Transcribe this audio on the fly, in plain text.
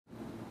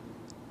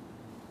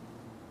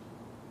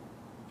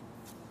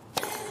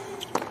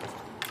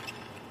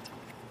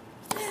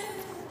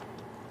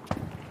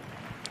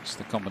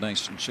the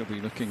combination she'll be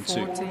looking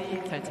to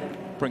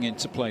bring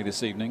into play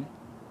this evening.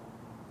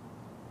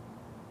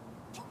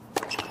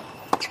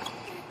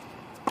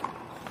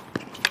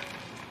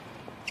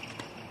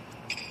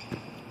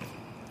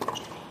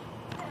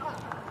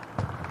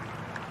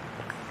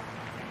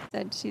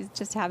 That she's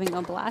just having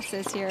a blast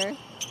this year.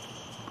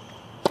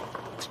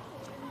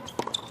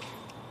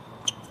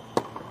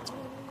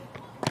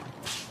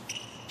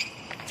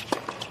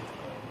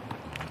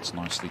 It's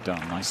nicely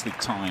done, nicely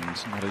timed,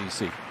 not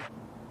easy.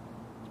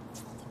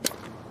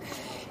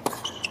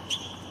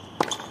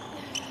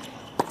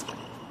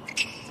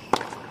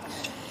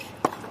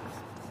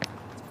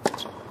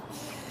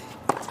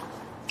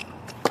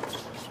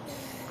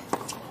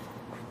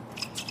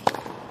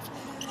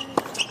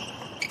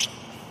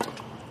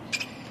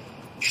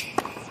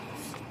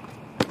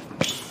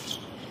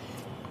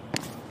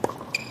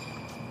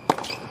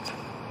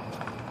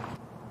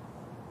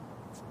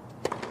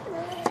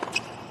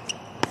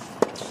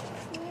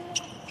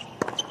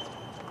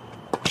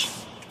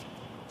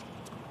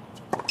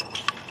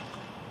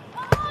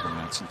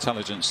 It's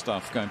intelligent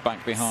stuff going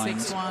back behind.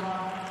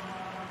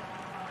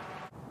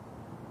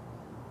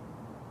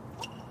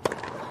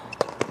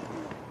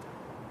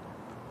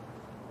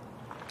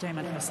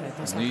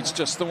 6-1. Needs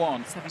just the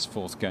one. It's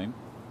fourth game.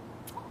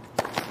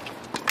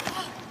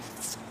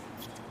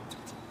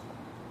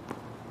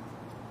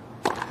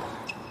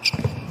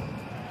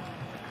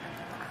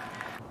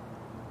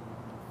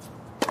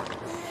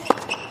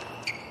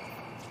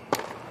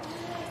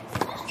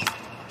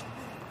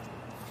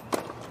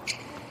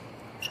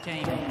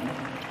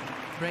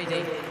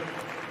 Brady.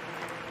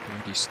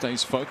 Brady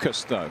stays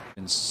focused though.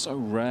 And so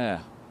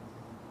rare,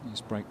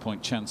 these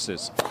breakpoint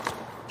chances.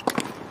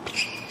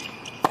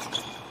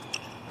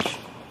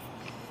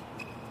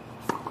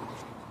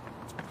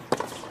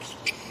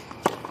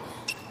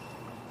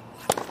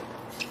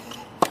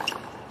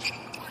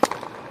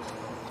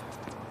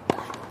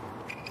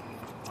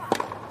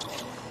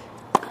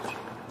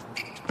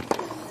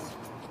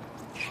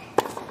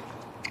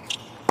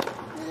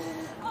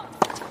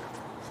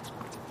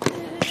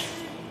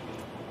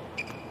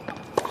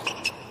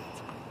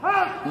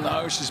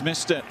 No, she's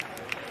missed it.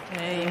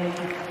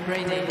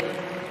 Brady.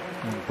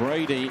 And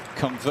Brady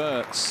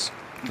converts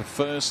the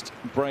first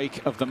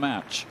break of the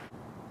match.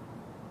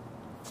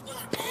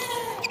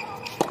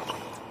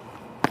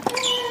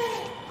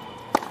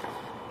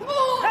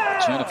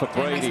 Jennifer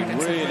Brady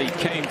really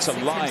came to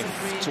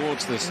life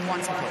towards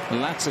the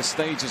latter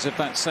stages of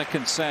that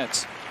second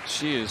set.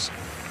 She is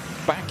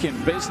back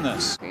in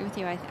business. I agree with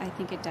you. I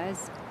think it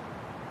does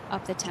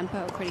up the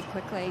tempo pretty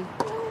quickly.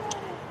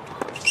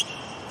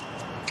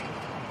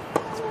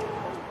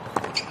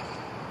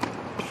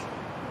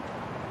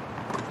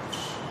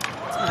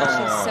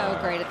 She's so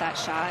great at that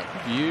shot.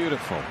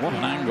 Beautiful. What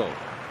an angle.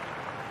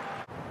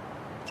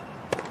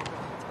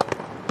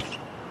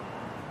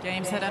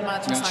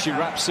 And she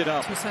wraps it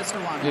up.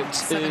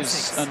 It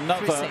is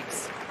another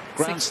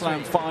Grand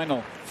Slam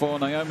final for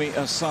Naomi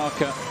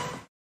Osaka.